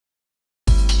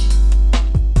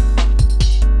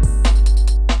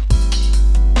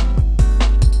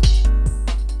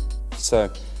So,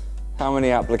 how many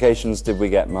applications did we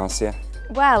get, Marcia?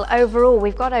 Well, overall,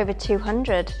 we've got over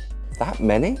 200. That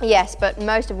many? Yes, but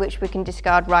most of which we can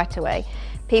discard right away.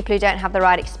 People who don't have the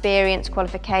right experience,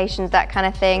 qualifications, that kind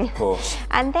of thing. Of course.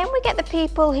 And then we get the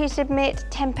people who submit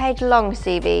 10-page long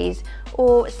CVs,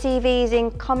 or CVs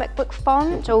in comic book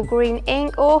font or green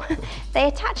ink, or they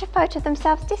attach a photo of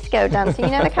themselves disco dancing,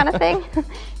 you know, the kind of thing.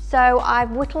 So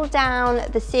I've whittled down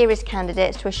the serious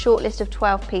candidates to a short list of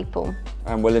 12 people.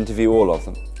 And we'll interview all of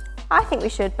them? I think we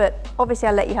should, but obviously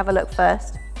I'll let you have a look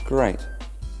first. Great.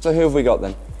 So who have we got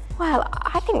then? Well,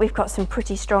 I think we've got some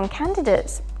pretty strong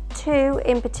candidates. 2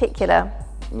 in particular.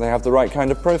 They have the right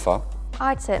kind of profile?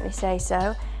 I'd certainly say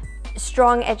so.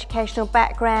 Strong educational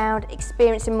background,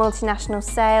 experience in multinational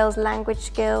sales, language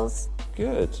skills.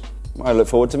 Good. I look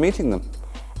forward to meeting them.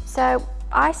 So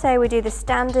I say we do the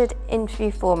standard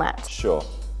interview format. Sure.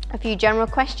 A few general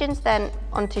questions, then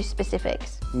on to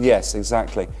specifics. Yes,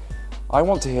 exactly. I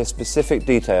want to hear specific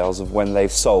details of when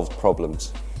they've solved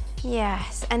problems.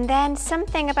 Yes, and then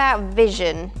something about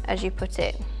vision, as you put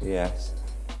it. Yes.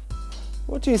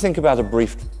 What do you think about a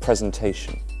brief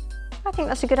presentation? I think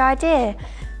that's a good idea.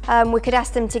 We could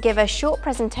ask them to give a short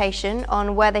presentation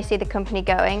on where they see the company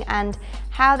going and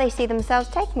how they see themselves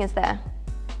taking us there.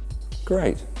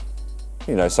 Great.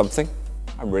 You know something?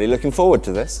 I'm really looking forward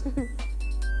to this.